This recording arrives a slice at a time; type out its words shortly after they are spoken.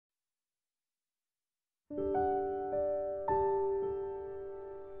Hi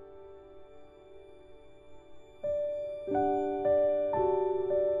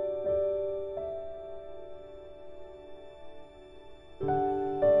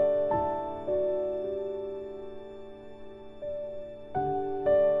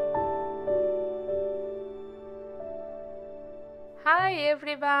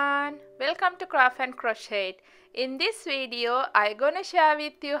everyone, welcome to Craft and Crochet. In this video I'm gonna share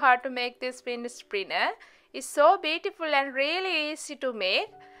with you how to make this wind spinner. It's so beautiful and really easy to make.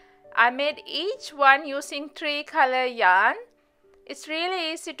 I made each one using 3 color yarn. It's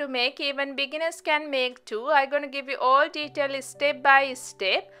really easy to make, even beginners can make too. I'm gonna give you all details step by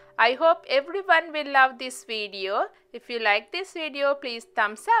step. I hope everyone will love this video. If you like this video, please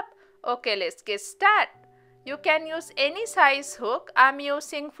thumbs up. Okay, let's get started. You can use any size hook. I'm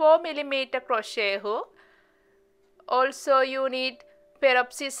using 4mm crochet hook. Also you need pair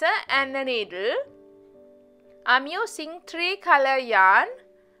of scissors and a needle. I'm using 3 color yarn.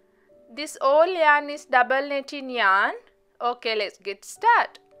 This all yarn is double netting yarn. Okay, let's get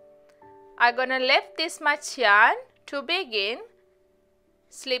started. I'm gonna left this much yarn. To begin,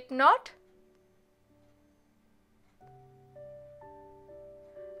 slip knot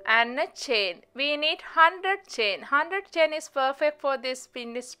and a chain. We need 100 chain. 100 chain is perfect for this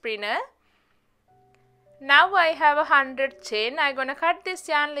wind spinner. Now I have 100 chain. I'm gonna cut this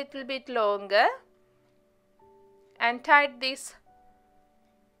yarn little bit longer and tie this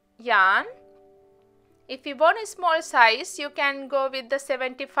yarn. If you want a small size, you can go with the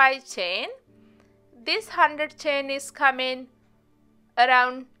 75 chain. This 100 chain is coming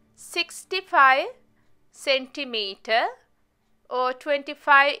around 65 centimeter or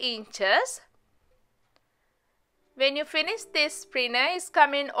 25 inches. When you finish this spinner, it's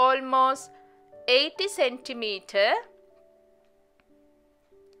coming almost 80 centimeter.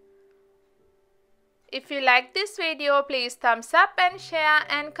 If you like this video, please thumbs up and share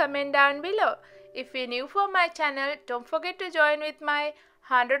and comment down below. If you're new for my channel, don't forget to join with my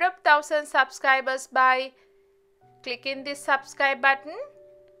 100,000 subscribers by clicking this subscribe button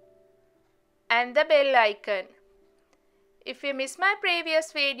and the bell icon. If you missed my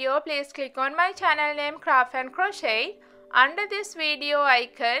previous video, please click on my channel name Craft and Crochet. Under this video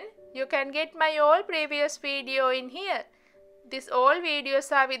icon, you can get my all previous video in here. These all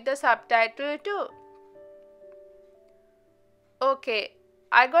videos are with the subtitle too. Okay,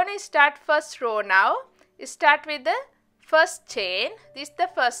 I'm gonna start first row now. Start with the first chain. This is the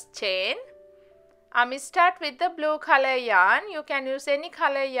first chain. I'm start with the blue color yarn. You can use any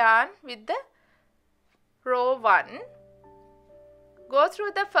color yarn with the row 1. Go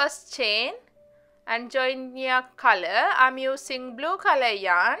through the first chain and join your color. I'm using blue color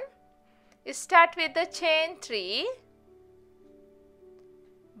yarn. Start with the chain 3.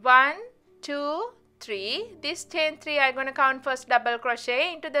 1, 2, 3. This chain 3 I'm going to count first double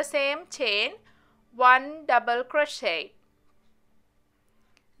crochet into the same chain. 1 double crochet.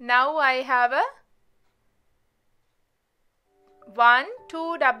 Now I have a 1,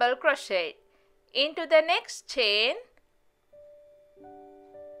 2 double crochet. Into the next chain,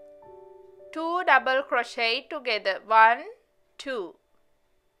 2 double crochet together. 1, 2.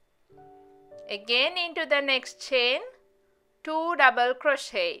 Again into the next chain, 2 double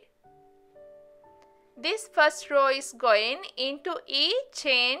crochet. This first row is going into each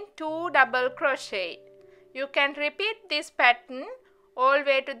chain 2 double crochet. You can repeat this pattern all the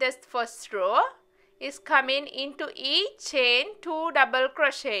way to this first row. Is coming into each chain 2 double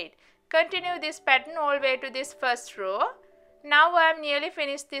crochet. Continue this pattern all the way to this first row. Now I am nearly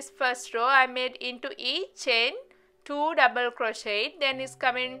finished this first row. I made into each chain 2 double crochet. Then is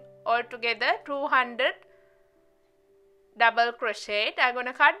coming all together 200 double crochet. I'm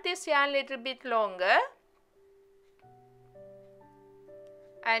gonna cut this yarn little bit longer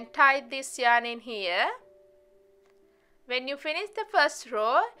and tie this yarn in here. When you finish the first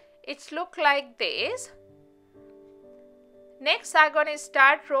row, it's look like this. Next I'm gonna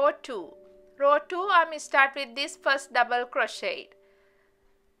start row 2. Row 2 I'm start with this first double crochet.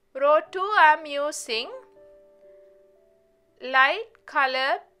 Row 2 I'm using light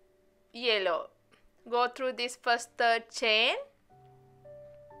color yellow. Go through this first third chain.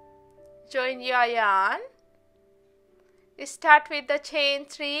 Join your yarn. Start with the chain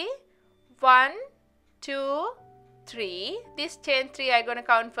 3. 1, 2, 3. This chain 3 I'm gonna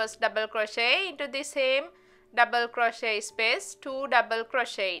count first double crochet into the same double crochet space. 2 double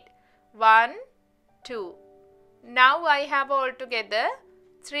crochet. 1, 2. Now I have all together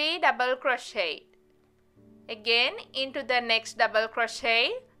 3 double crochet. Again into the next double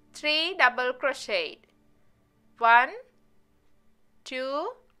crochet, 3 double crochet. 1, 2,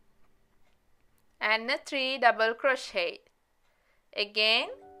 and 3 double crochet. Again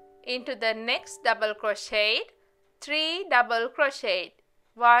into the next double crochet, 3 double crochet,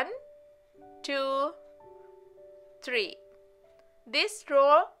 1, 2, 3. This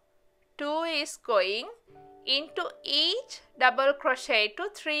row 2 is going into each double crochet to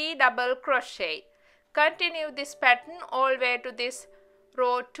 3 double crochet. Continue this pattern all the way to this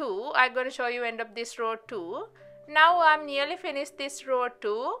row 2. I'm going to show you end of this row 2. Now I'm nearly finished this row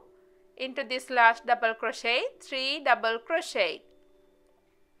 2. Into this last double crochet, 3 double crochet.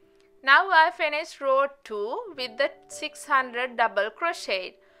 Now I finished row 2 with the 600 double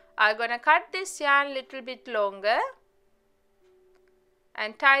crochet. I'm going to cut this yarn little bit longer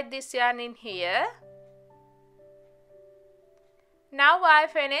and tie this yarn in here. Now I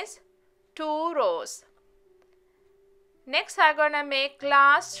finished 2 rows. Next I'm gonna make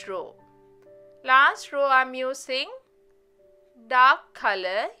last row. Last row I'm using dark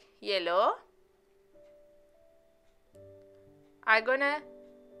color yellow. I'm gonna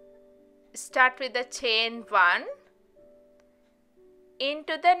start with the chain 1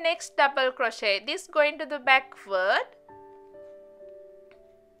 into the next double crochet. This going to the backward.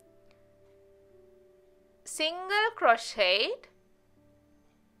 Single crochet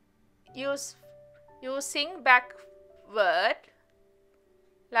using backward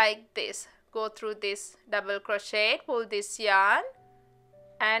like this. Go through this double crochet, pull this yarn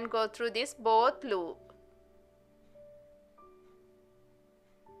and go through this both loop.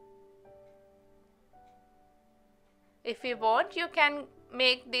 If you want, you can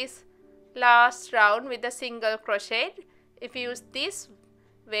make this last round with a single crochet. If you use this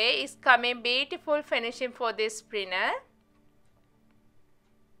way, it's coming beautiful finishing for this spinner.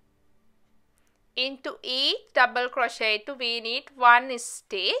 Into each double crochet we need 1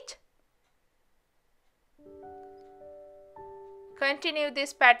 stitch. Continue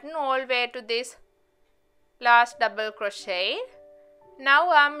this pattern all the way to this last double crochet.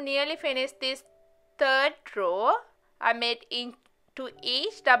 Now I'm nearly finished this third row. I made into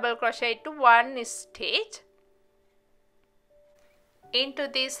each double crochet to 1 stitch. Into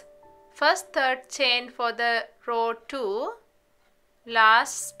this first third chain for the row 2,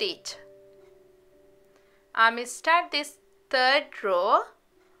 last stitch. I'm start this third row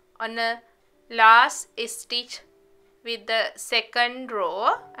on a last stitch with the second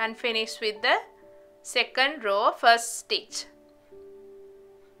row and finish with the second row first stitch.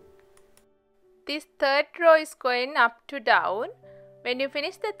 This third row is going up to down. When you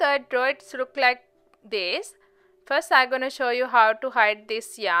finish the third row, it's look like this. First I'm going to show you how to hide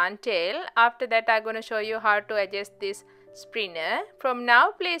this yarn tail. After that I'm going to show you how to adjust this spinner. From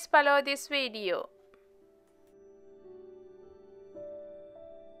now please follow this video.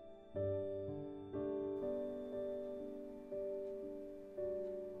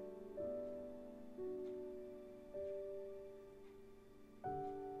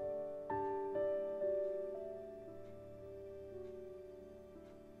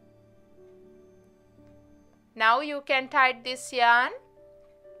 Now you can tie this yarn.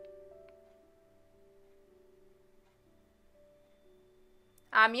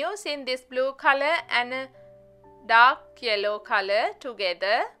 I'm using this blue color and a dark yellow color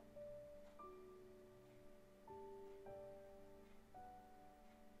together.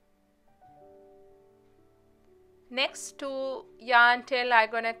 Next 2 yarn tail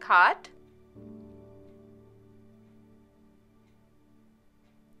I'm gonna cut.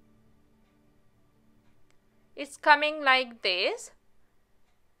 It's coming like this.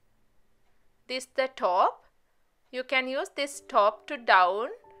 This the top. You can use this top to down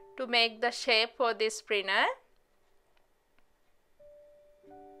to make the shape for this spinner.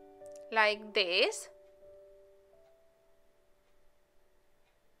 Like this.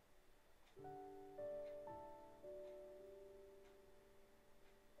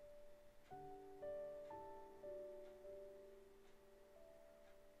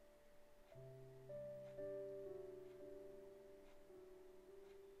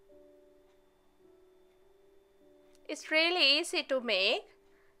 It's really easy to make.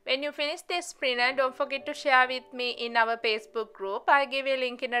 When you finish this spinner, don't forget to share with me in our Facebook group. I'll give you a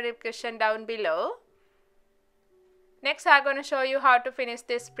link in the description down below. Next, I'm going to show you how to finish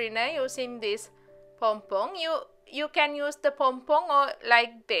this spinner using this pom-pom. You can use the pom-pom or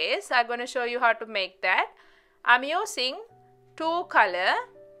like this. I'm going to show you how to make that. I'm using 2 color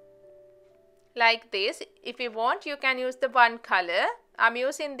like this. If you want, you can use the 1 color. I'm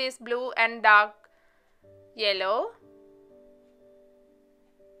using this blue and dark yellow.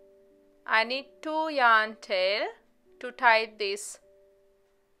 I need 2 yarn tail to tie this.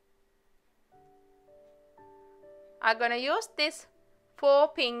 I'm gonna use this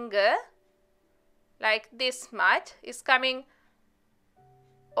 4 finger like this much. It's coming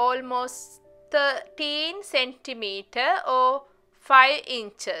almost 13 centimeter or 5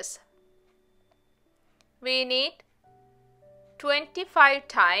 inches. We need 25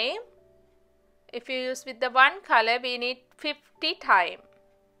 times. If you use with the one color, we need 50 times.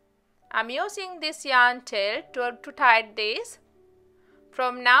 I'm using this yarn tail to tie this.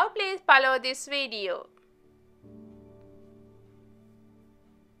 From now, please follow this video.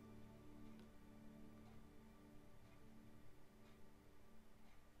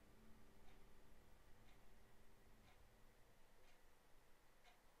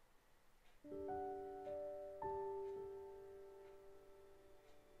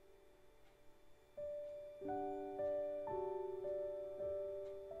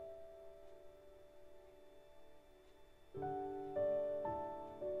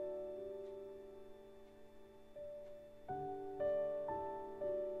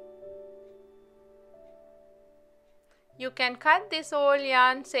 You can cut this whole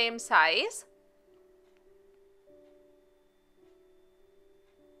yarn same size.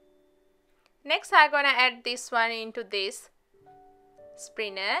 Next, I'm gonna add this one into this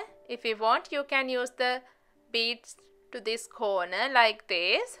spinner. If you want, you can use the beads to this corner like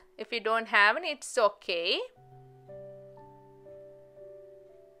this. If you don't have it, it's okay.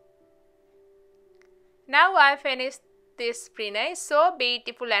 Now I finished this spinner. It's so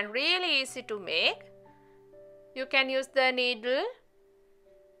beautiful and really easy to make. You can use the needle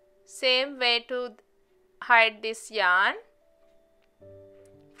same way to hide this yarn.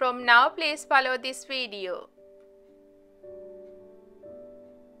 From now, please follow this video.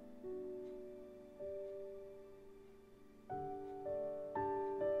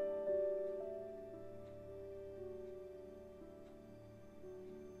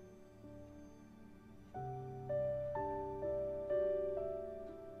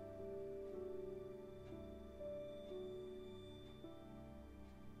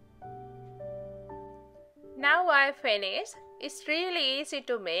 Now I finished. It's really easy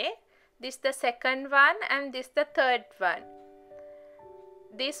to make. This is the second one and this is the third one.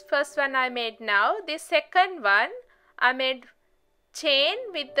 This first one I made now. This second one I made chain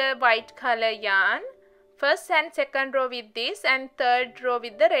with the white color yarn. First and second row with this and third row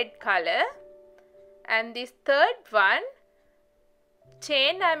with the red color. And this third one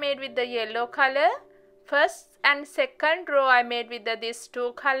chain I made with the yellow color. First and second row I made with this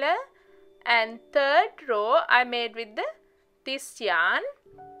two color. And third row I made with this yarn.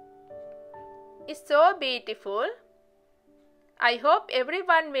 It's so beautiful. I hope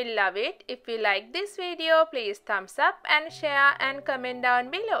everyone will love it. If you like this video, please thumbs up and share and comment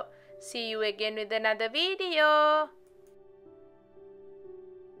down below. See you again with another video.